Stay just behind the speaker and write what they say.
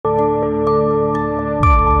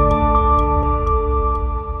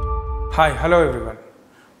Hi, hello everyone.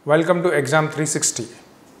 Welcome to exam 360.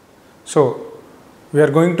 So, we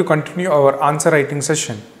are going to continue our answer writing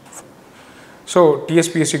session. So,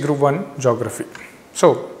 Tspsc Group 1 Geography.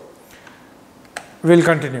 So, we will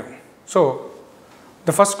continue. So,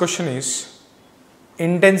 the first question is,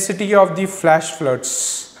 intensity of the flash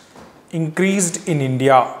floods increased in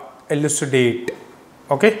India, elucidate.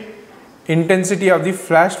 Okay? Intensity of the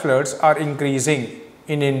flash floods are increasing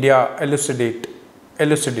in India, elucidate.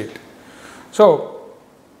 So,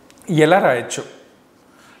 ఎలా రాయొచ్చు?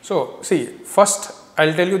 So, see, first I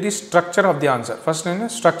will tell you the structure of the answer. First నేను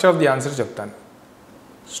structure of the answer చెప్తాను.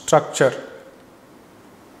 Structure.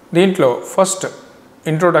 దీంట్లో first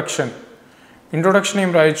introduction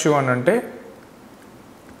ఏం రాయొచ్చు అని అంటే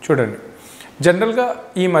చూడండి, జనరల్గా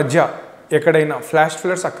ఈ మధ్య ఎక్కడైనా ఫ్లాష్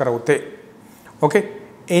ఫ్లడ్స్ అక్కర్ అవుతే, okay,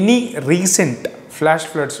 any recent flash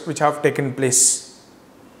floods which have taken place,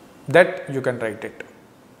 that you can write it.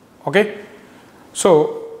 Okay, so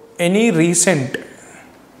any recent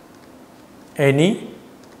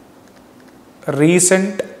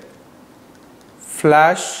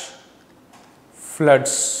flash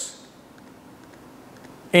floods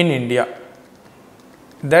in India,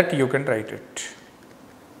 that you can write it,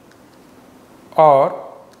 or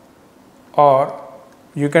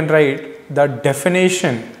you can write the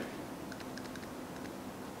definition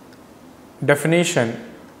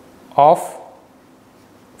of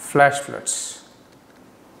flash floods.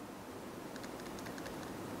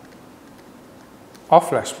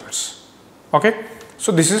 Okay, so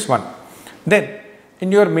this is one. Then in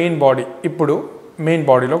your main body, ఇప్పుడు main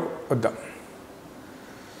body లో వద్దాం.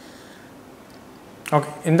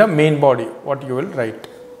 Okay, in the main body what you will write?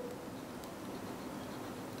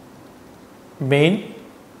 Main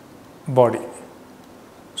body.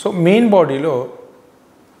 So main body లో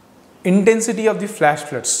intensity of the flash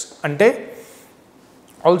floods ante,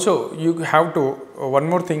 also you have to, one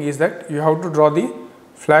more thing is that you have to draw the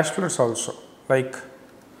flash floods also. Like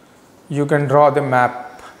you can draw the map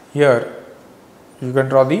here, you can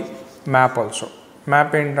draw the map also.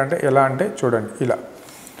 Map entante ela ante chudandi ila,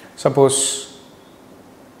 suppose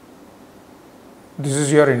this is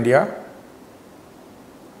your India,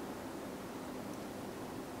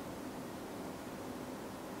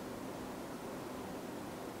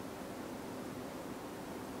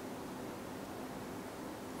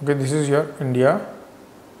 okay, this is your India,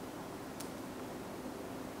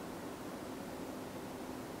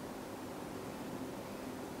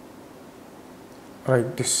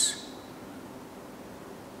 write this.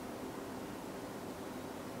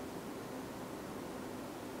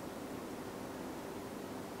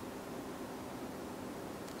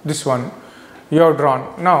 This one you have drawn.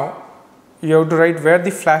 Now you have to write where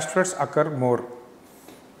the flash floods occur more.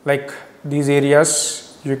 Like these areas,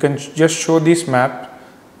 you can just show this map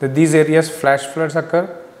that these areas flash floods occur,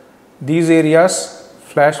 these areas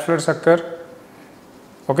flash floods occur,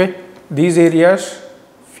 okay, these areas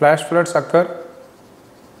flash floods occur,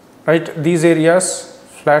 right, these areas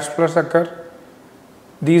flash floods occur,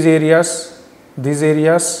 these areas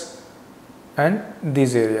and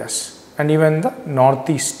these areas, and even the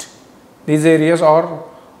northeast, these areas are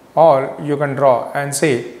all you can draw and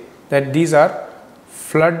say that these are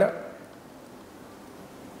flood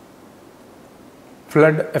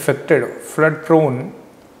affected, flood prone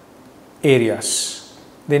areas.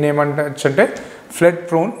 దీని ఏమంటచ్చు అంటే flood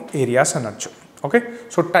prone areas అనొచ్చు. Okay,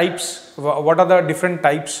 so types, what are the different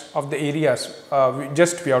types of the areas?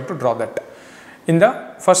 We have to draw that in the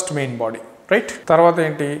first main body, right? తర్వాత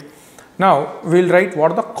ఏంటి, now we will write what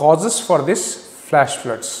are the causes for this flash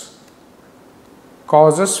floods.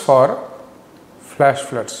 Causes for flash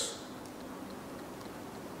floods.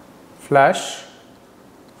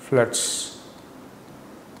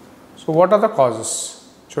 So what are the causes?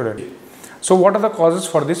 Chudandi. So what are the causes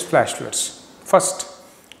for these flash floods? First,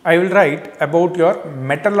 I will write about your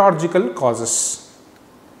meteorological causes.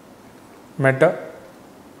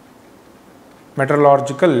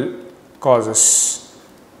 Meteorological causes.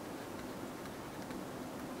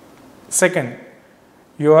 Second,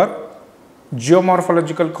 your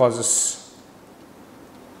geomorphological causes.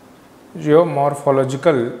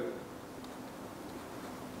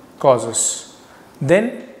 Then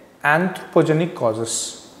anthropogenic causes.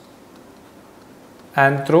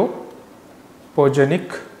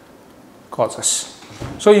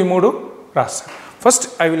 So ఈ మూడు రాస్తా. First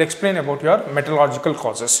I will explain about your meteorological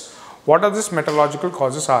causes. What are these meteorological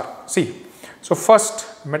causes are? See, so first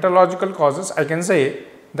meteorological causes, I can say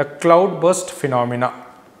the cloud burst phenomena.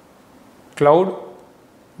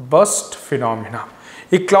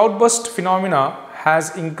 A cloud burst phenomena has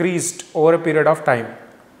increased over a period of time,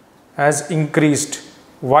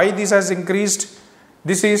 Why this has increased?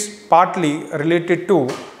 This is partly related to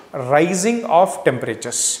rising of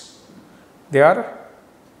temperatures. They are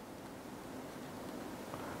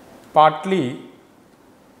partly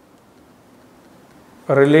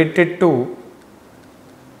related to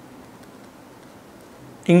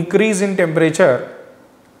increase in temperature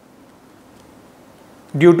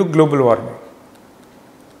due to global warming.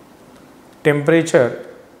 Temperature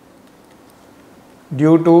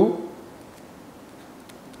due to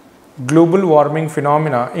global warming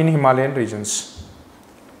phenomena in Himalayan regions.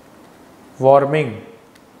 Warming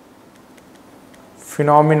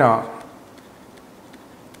phenomena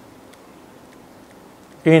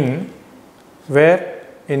in where?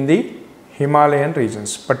 In the Himalayan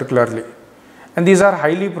regions particularly. And these are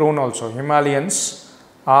highly prone also. Himalayans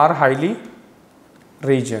are highly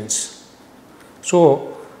regions.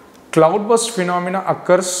 So cloudburst phenomena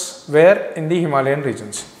occurs where? In the Himalayan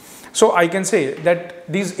regions. So I can say that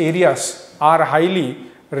these areas are highly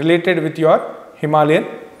related with your Himalayan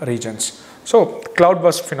regions. So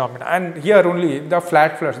cloudburst phenomena, and here only the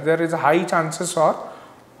flat floods, there is a high chances of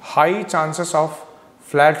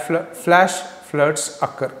flash floods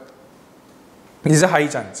occur. These are high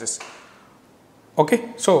chances.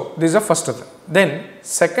 Okay, so this is the first thing. Then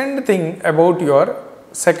second thing about your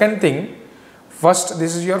first,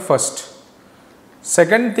 this is your first.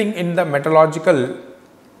 Second thing in the meteorological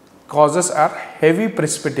causes are heavy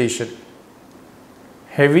precipitation.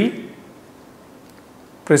 Heavy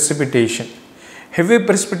precipitation. Heavy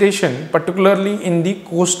precipitation particularly in the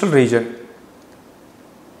coastal region.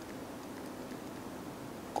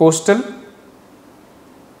 Coastal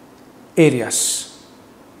areas.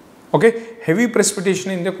 Okay, heavy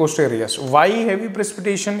precipitation in the coastal areas. Why heavy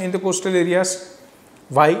precipitation in the coastal areas?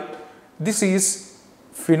 Why? This is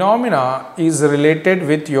phenomena is related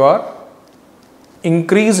with your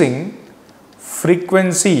increasing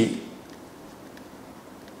frequency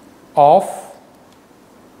of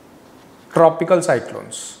tropical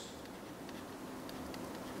cyclones.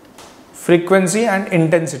 Frequency and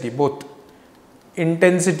intensity, both.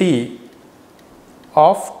 Intensity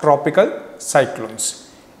of tropical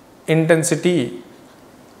cyclones. Intensity,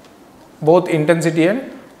 both intensity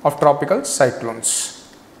and of tropical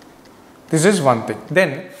cyclones. This is one thing.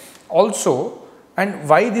 Then also, and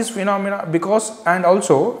why this phenomena? Because and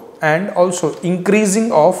also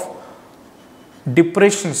increasing of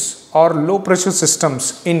depressions or low pressure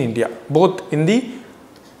systems in India, both in the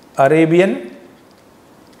Arabian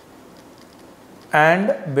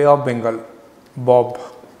and Bay of Bengal,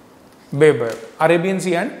 Arabian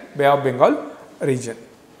Sea and Bay of Bengal region.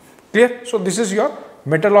 Clear? So this is your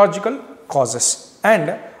meteorological causes.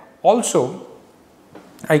 And also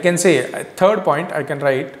I can say a third point I can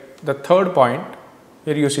write, the third point,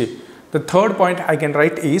 here you see, the third point I can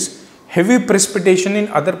write is heavy precipitation in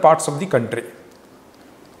other parts of the country.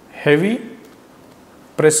 Heavy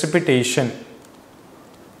precipitation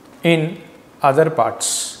in other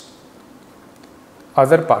parts.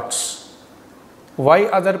 Other parts. Why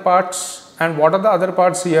other parts? And what are the other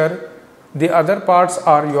parts here? The other parts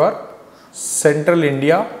are your central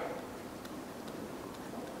India.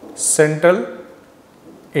 Central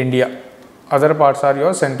India. Other parts are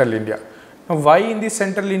your central India. Now, why in the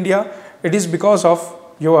central India? It is because of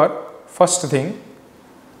your first thing,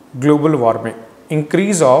 global warming.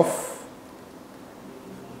 Increase of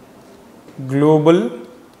global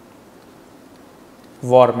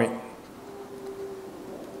warming.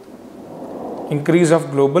 Increase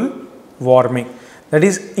of global warming. That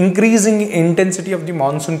is increasing intensity of the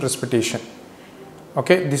monsoon precipitation.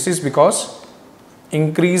 Okay, this is because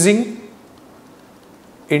increasing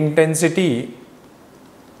intensity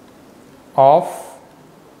of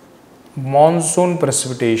monsoon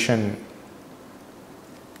precipitation.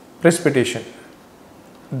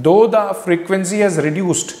 Though the frequency has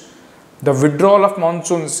reduced, the withdrawal of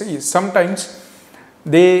monsoon, see, sometimes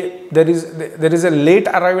there is a late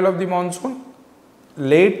arrival of the monsoon,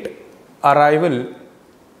 late arrival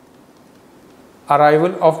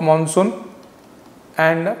of monsoon,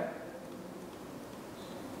 and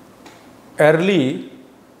early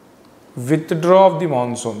withdrawal of the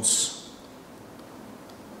monsoons.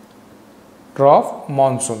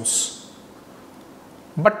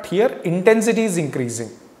 But here intensity is increasing.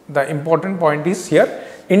 The important point is here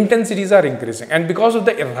intensities are increasing, and because of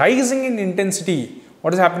the rising in intensity,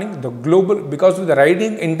 what is happening? Because of the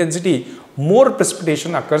rising intensity, more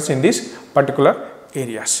precipitation occurs in these particular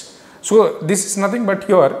areas. So this is nothing but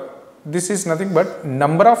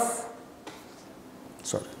number of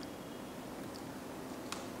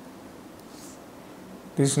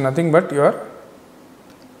this is nothing but your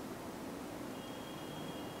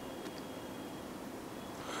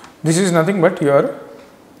This is nothing but your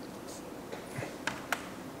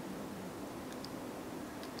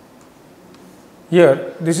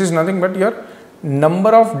this is nothing but your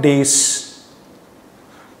number of days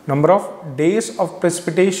of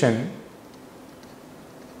precipitation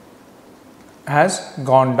has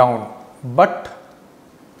gone down, but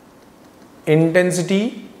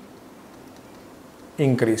intensity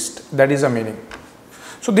increased. That is the meaning.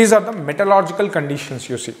 So these are the metallurgical conditions,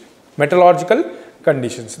 you see, metallurgical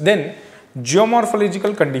conditions. Then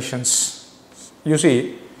geomorphological conditions, you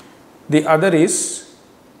see, the other is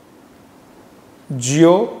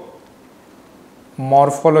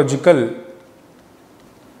geomorphological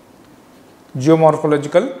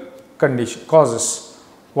condition causes.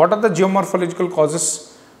 What are the geomorphological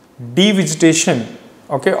causes? Devegetation,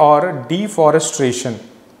 okay, or deforestation,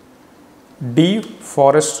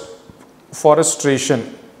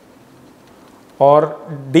 deforestation or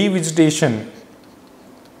devegetation,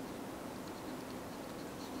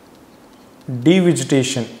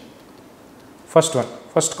 first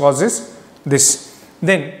cause is this.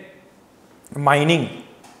 Then mining,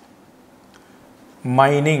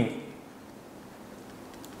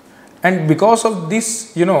 and because of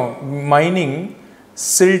this, you know, mining,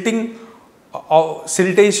 siltation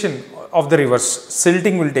of the rivers,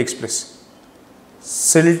 silting will take place.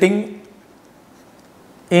 Silting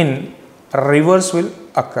in rivers will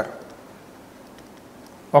occur,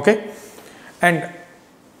 okay, and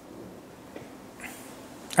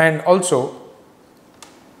also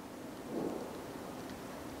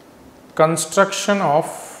construction of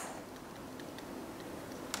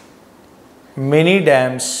many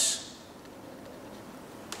dams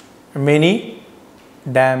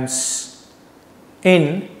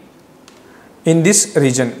in this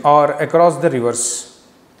region or across the rivers,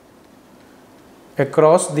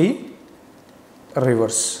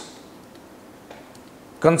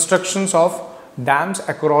 constructions of dams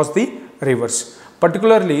across the rivers,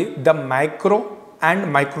 particularly the macro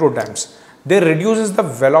and micro dams. They reduces the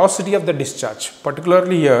velocity of the discharge.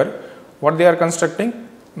 Particularly here, what they are constructing?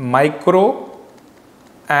 Micro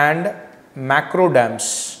and macro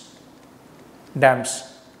dams.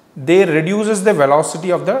 They reduces the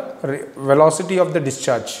velocity of the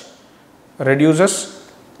discharge. Reduces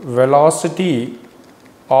velocity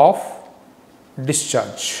of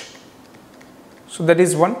discharge. So that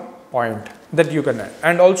is one point that you can add.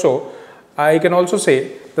 And also, I can also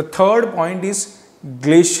say the third point is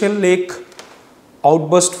glacial lake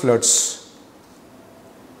outburst floods.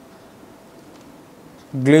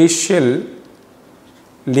 Glacial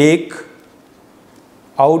lake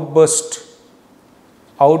outburst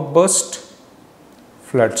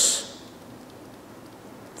floods.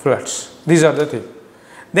 These are the things.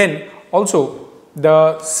 Then also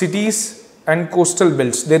the cities and coastal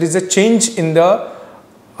belts, there is a change in the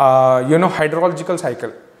hydrological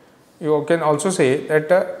cycle. You can also say that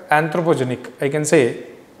anthropogenic, I can say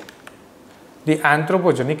the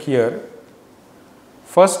anthropogenic here,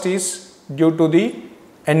 first is due to the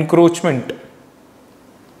encroachment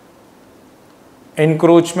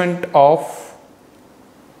of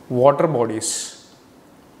water bodies.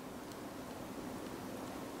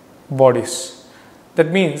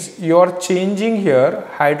 That means you are changing here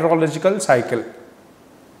hydrological cycle,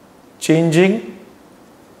 changing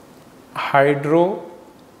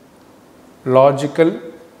hydrological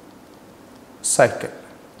cycle.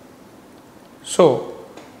 So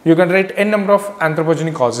you can write n number of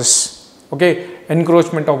anthropogenic causes, okay,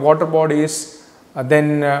 encroachment of water bodies,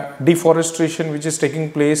 then deforestation which is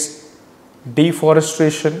taking place,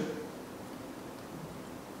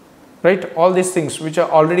 right, all these things which I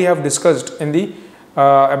already have discussed in the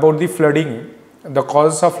about the flooding, the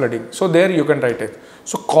causes of flooding. So there you can write it.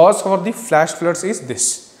 So cause for the flash floods is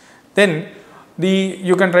this. Then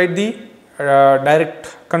you can write the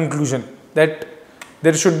direct conclusion that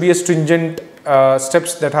there should be a stringent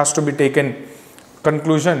steps that has to be taken.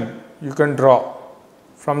 Conclusion you can draw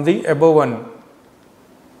from the above one.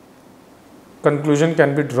 Conclusion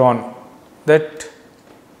can be drawn that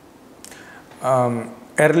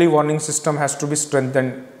early warning system has to be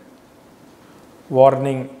strengthened,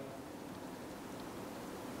 warning,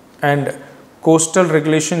 and coastal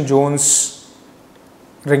regulation zones,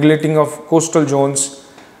 regulating of coastal zones,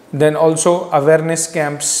 then also awareness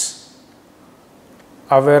camps,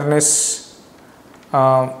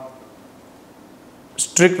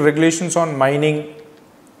 strict regulations on mining,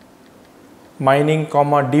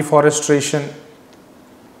 deforestation,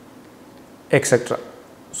 etc.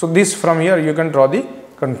 So this from here you can draw the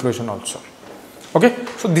conclusion also. Okay,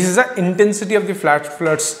 so this is the intensity of the flash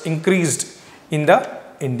floods increased in the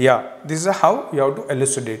India. This is how you have to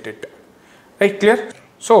elucidate it. Right, clear?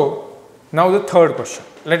 So now the third question.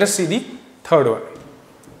 Let us see the third one.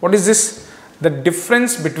 What is this? The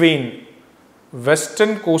difference between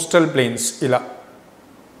western coastal plains ila.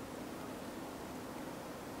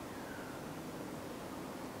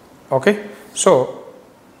 Okay, so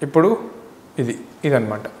ఇప్పుడు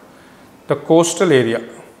ఇదన్నమాట the coastal area.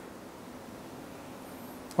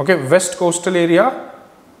 Okay, west coastal area,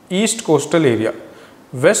 east coastal area.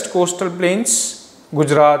 West coastal plains,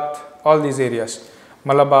 Gujarat, all these areas,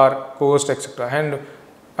 Malabar coast, etc. And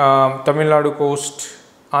Tamil Nadu coast,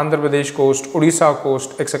 Andhra Pradesh coast, Odisha coast,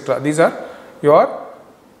 etc. These are your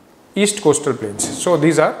east coastal plains. So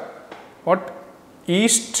these are what?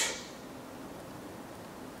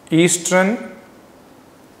 Eastern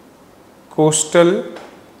coastal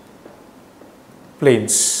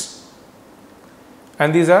plains, and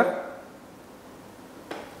these are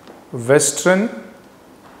western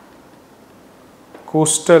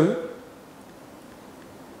coastal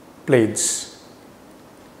plains.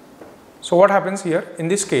 So what happens here in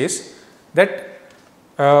this case, that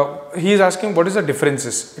he is asking what is the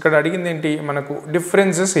differences. Ikkada adigindi enti manaku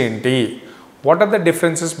differences enti, what are the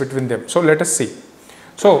differences between them? So let us see.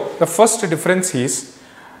 So the first difference is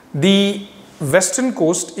the western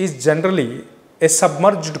coast is generally a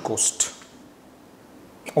submerged coast.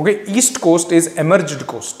 Okay, east coast is emerged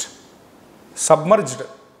coast. Submerged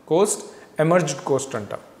coast, emerged coast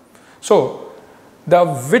anta. So the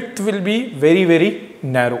width will be very, very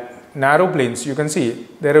narrow plains. You can see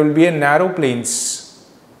there will be a narrow plains,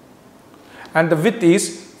 and the width is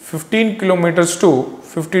 15 kilometers to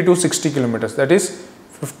 50 to 60 kilometers. That is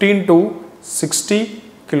 15 to 60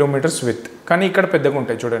 kilometers width. Kani ikkada peddaga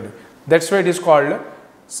untayi chudandi. That's why it is called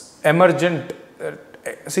emergent.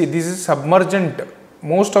 See, this is submergent.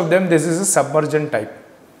 Most of them, this is a submergent type.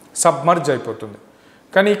 Submerge అయిపోతుంది.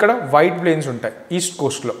 కానీ ఇక్కడ wide planes ఉంటాయి east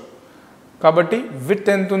కోస్ట్లో. కాబట్టి with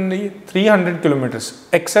ఎంత ఉంది? 300 kilometers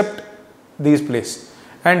except these place.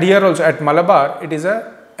 And here also at Malabar, it is a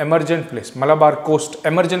emergent place. Malabar coast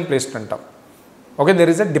emergent place అంటాం. Okay,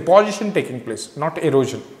 there is a deposition taking place, not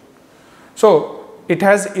erosion. So it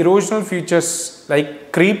has erosional features like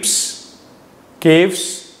creeps, caves,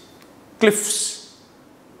 cliffs,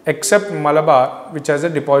 except Malabar, which has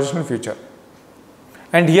a depositional feature.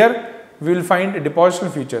 And here we will find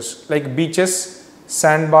depositional features like beaches,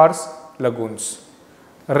 sandbars, lagoons.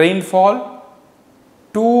 Rainfall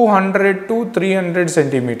 200 to 300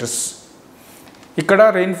 centimeters. Ikkada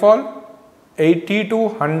rainfall 80 to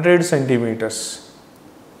 100 centimeters.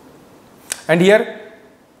 And here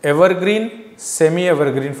evergreen,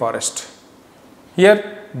 semi-evergreen forest. Here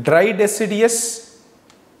dry deciduous,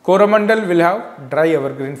 Coromandel will have dry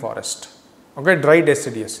evergreen forest. Okay, dry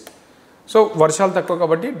deciduous. So varshalu takkuva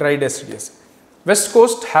kabatti dry deciduous. West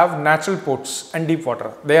coast have natural ports and deep water.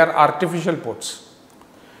 They are artificial ports.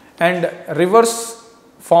 And rivers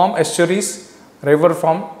form estuaries, river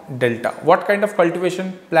form delta. What kind of cultivation?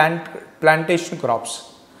 Plantation crops.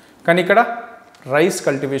 Kani ikkada rice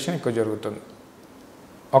cultivation ekku jarugutundi.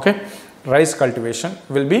 Okay, rice cultivation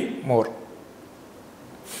will be more.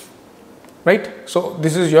 Right? So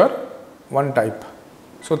this is your one type.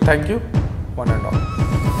 So thank you one and all.